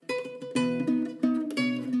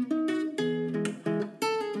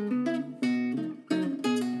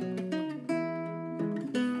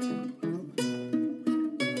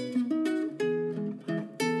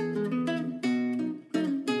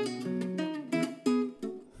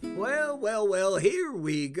Well, here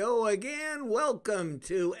we go again. Welcome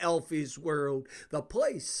to Elfie's World, the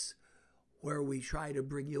place where we try to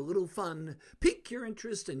bring you a little fun, pique your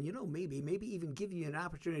interest, and, maybe even give you an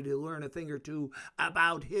opportunity to learn a thing or two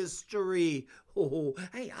about history. Oh,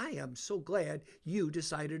 hey, I am so glad you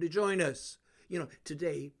decided to join us.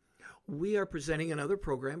 Today we are presenting another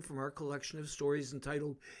program from our collection of stories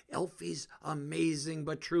entitled Elfie's Amazing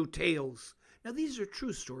But True Tales. Now, these are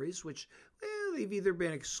true stories which, they've either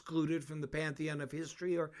been excluded from the pantheon of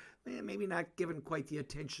history or maybe not given quite the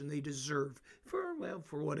attention they deserve for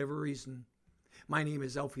whatever reason. My name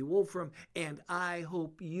is Elfie Wolfram, and I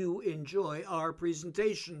hope you enjoy our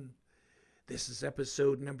presentation. This is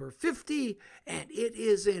episode number 50, and it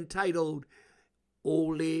is entitled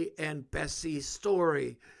Ole and Bessie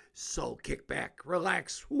Story. So kick back,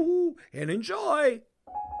 relax, and enjoy.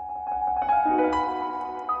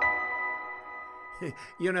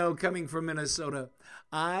 Coming from Minnesota,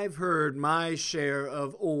 I've heard my share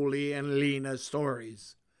of Ole and Lena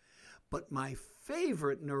stories. But my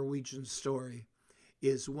favorite Norwegian story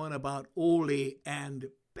is one about Ole and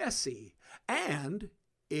Bessie, and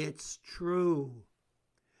it's true.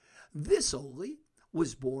 This Ole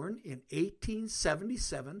was born in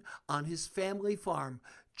 1877 on his family farm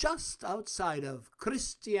just outside of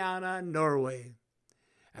Christiania, Norway.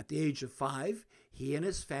 At the age of 5, he and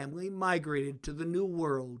his family migrated to the New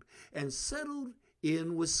World and settled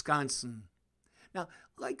in Wisconsin. Now,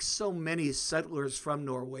 like so many settlers from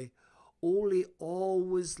Norway, Ole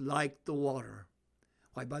always liked the water.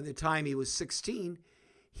 Why, by the time he was 16,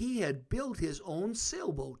 he had built his own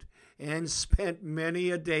sailboat and spent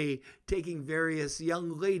many a day taking various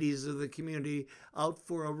young ladies of the community out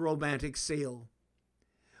for a romantic sail.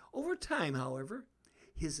 Over time, however,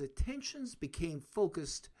 his attentions became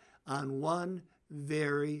focused on one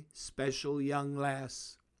very special young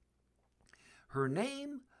lass. Her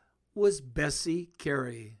name was Bessie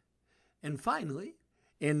Carey. And finally,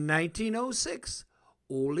 in 1906,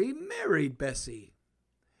 Ole married Bessie.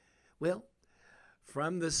 Well,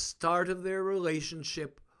 from the start of their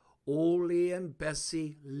relationship, Ole and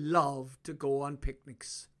Bessie loved to go on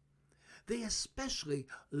picnics. They especially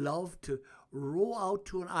loved to row out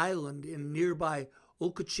to an island in nearby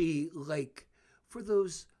Okauchee Lake for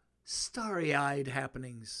those starry-eyed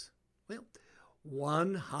happenings. Well,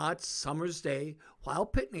 one hot summer's day, while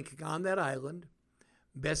picnicking on that island,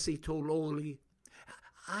 Bessie told Ole,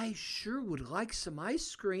 "I sure would like some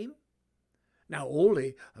ice cream." Now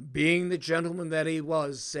Ole, being the gentleman that he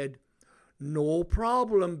was, said, "No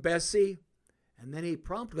problem, Bessie." And then he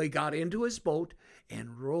promptly got into his boat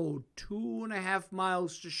and rowed 2.5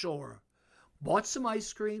 miles to shore, bought some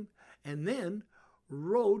ice cream, and then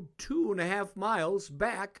rowed 2.5 miles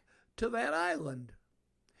back to that island.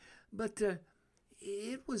 But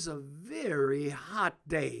it was a very hot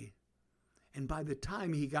day, and by the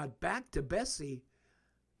time he got back to Bessie,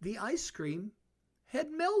 the ice cream had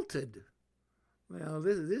melted. Well,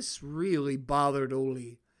 this really bothered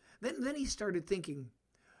Ole. Then he started thinking,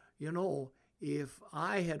 if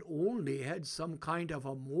I had only had some kind of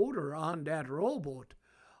a motor on that rowboat,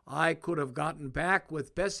 I could have gotten back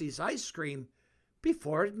with Bessie's ice cream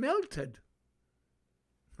before it melted.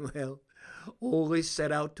 Well, Ole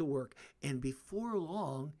set out to work, and before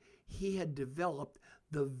long, he had developed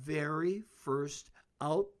the very first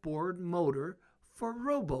outboard motor for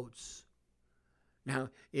rowboats. Now,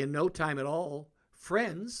 in no time at all,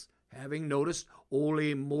 friends, having noticed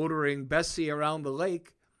Ole motoring Bessie around the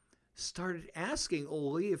lake, started asking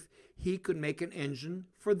Ole if he could make an engine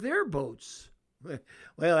for their boats. Well,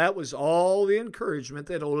 that was all the encouragement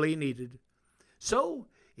that Ole needed. So,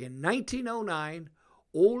 in 1909,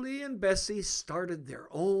 Ole and Bessie started their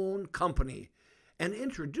own company and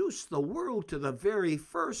introduced the world to the very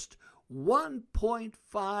first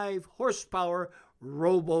 1.5 horsepower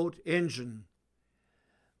rowboat engine.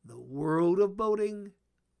 The world of boating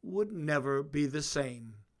would never be the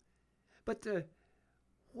same. But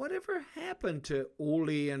whatever happened to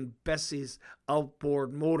Ole and Bessie's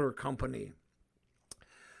outboard motor company?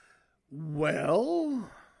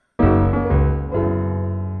 Well,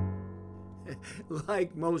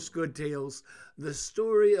 like most good tales, the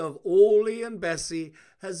story of Ole and Bessie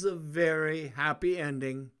has a very happy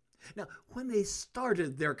ending. Now, when they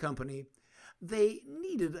started their company, they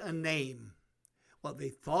needed a name. Well, they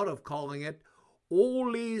thought of calling it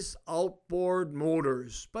Ole's Outboard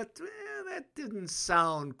Motors, but that didn't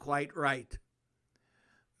sound quite right.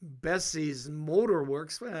 Bessie's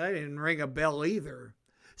Motorworks, that didn't ring a bell either.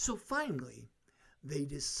 So finally, they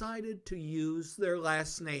decided to use their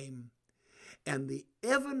last name, and the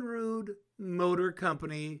Evinrude Motor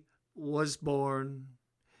Company was born.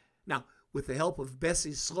 Now, with the help of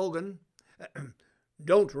Bessie's slogan,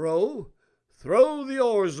 Don't row, throw the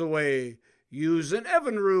oars away, use an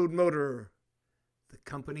Evinrude motor. The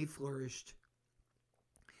company flourished.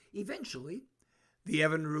 Eventually, the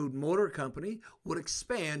Evinrude Motor Company would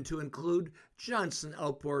expand to include Johnson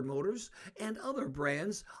Outboard Motors and other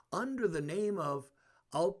brands under the name of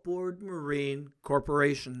Outboard Marine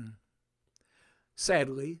Corporation.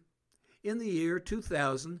 Sadly, in the year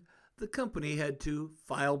 2000, the company had to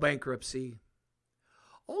file bankruptcy.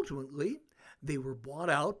 Ultimately, they were bought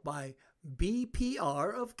out by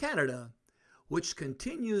BPR of Canada, which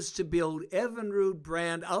continues to build Evinrude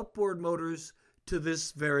brand outboard motors to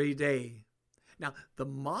this very day. Now, the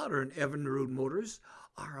modern Evinrude motors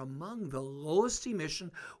are among the lowest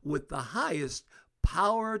emission with the highest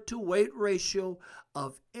power-to-weight ratio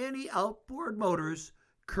of any outboard motors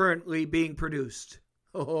currently being produced.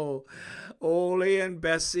 Oh, Ole and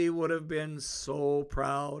Bessie would have been so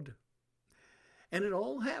proud. And it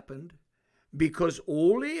all happened because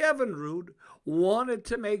Ole Evinrude wanted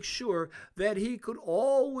to make sure that he could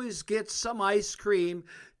always get some ice cream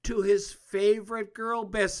to his favorite girl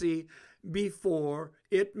Bessie before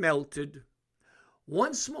it melted.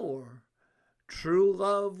 Once more, true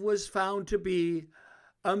love was found to be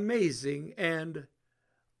amazing and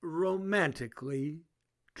romantically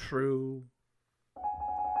true.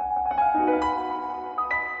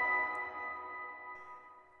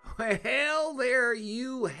 Well, there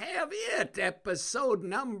you have it, episode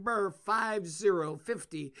number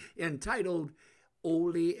 5050, entitled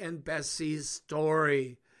Ole and Bessie's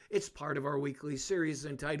Story. It's part of our weekly series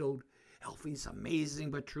entitled Elfie's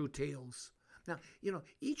Amazing But True Tales. Now,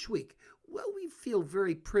 each week, we feel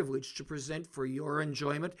very privileged to present for your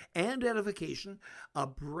enjoyment and edification a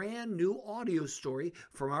brand new audio story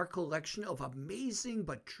from our collection of amazing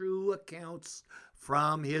but true accounts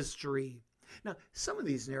from history. Now, some of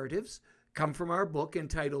these narratives come from our book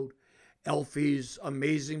entitled Elfie's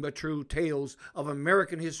Amazing But True Tales of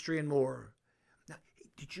American History and More. Now,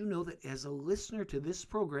 did you know that as a listener to this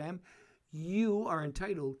program, you are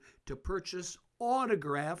entitled to purchase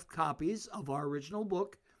autographed copies of our original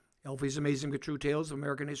book, Elfie's Amazing But True Tales of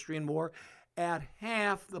American History and More, at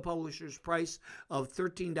half the publisher's price of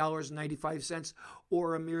 $13.95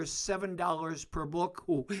 or a mere $7 per book.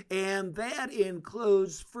 And that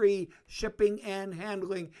includes free shipping and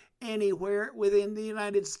handling anywhere within the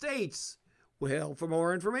United States. Well, for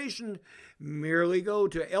more information, merely go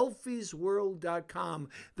to elfiesworld.com.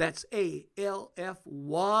 That's ALFYSWORLD,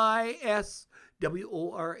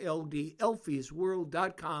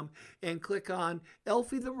 elfiesworld.com, and click on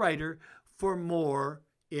Elfie the Writer for more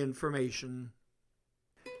information.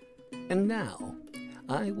 And now,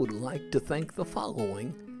 I would like to thank the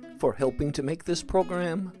following for helping to make this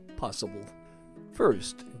program possible.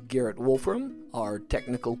 First, Garrett Wolfram, our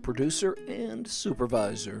technical producer and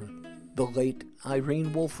supervisor. The late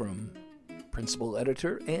Irene Wolfram, principal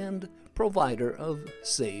editor and provider of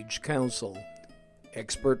Sage Counsel.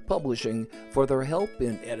 Expert Publishing for their help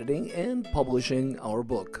in editing and publishing our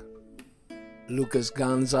book. Lucas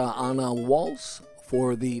Ganza Anna Waltz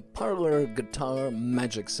for the Parlor Guitar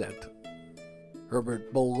Magic Set.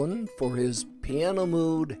 Herbert Boland for his Piano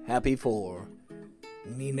Mood Happy 4.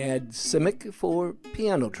 Nenad Simic for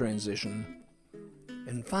Piano Transition.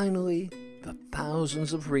 And finally, the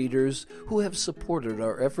thousands of readers who have supported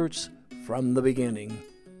our efforts from the beginning.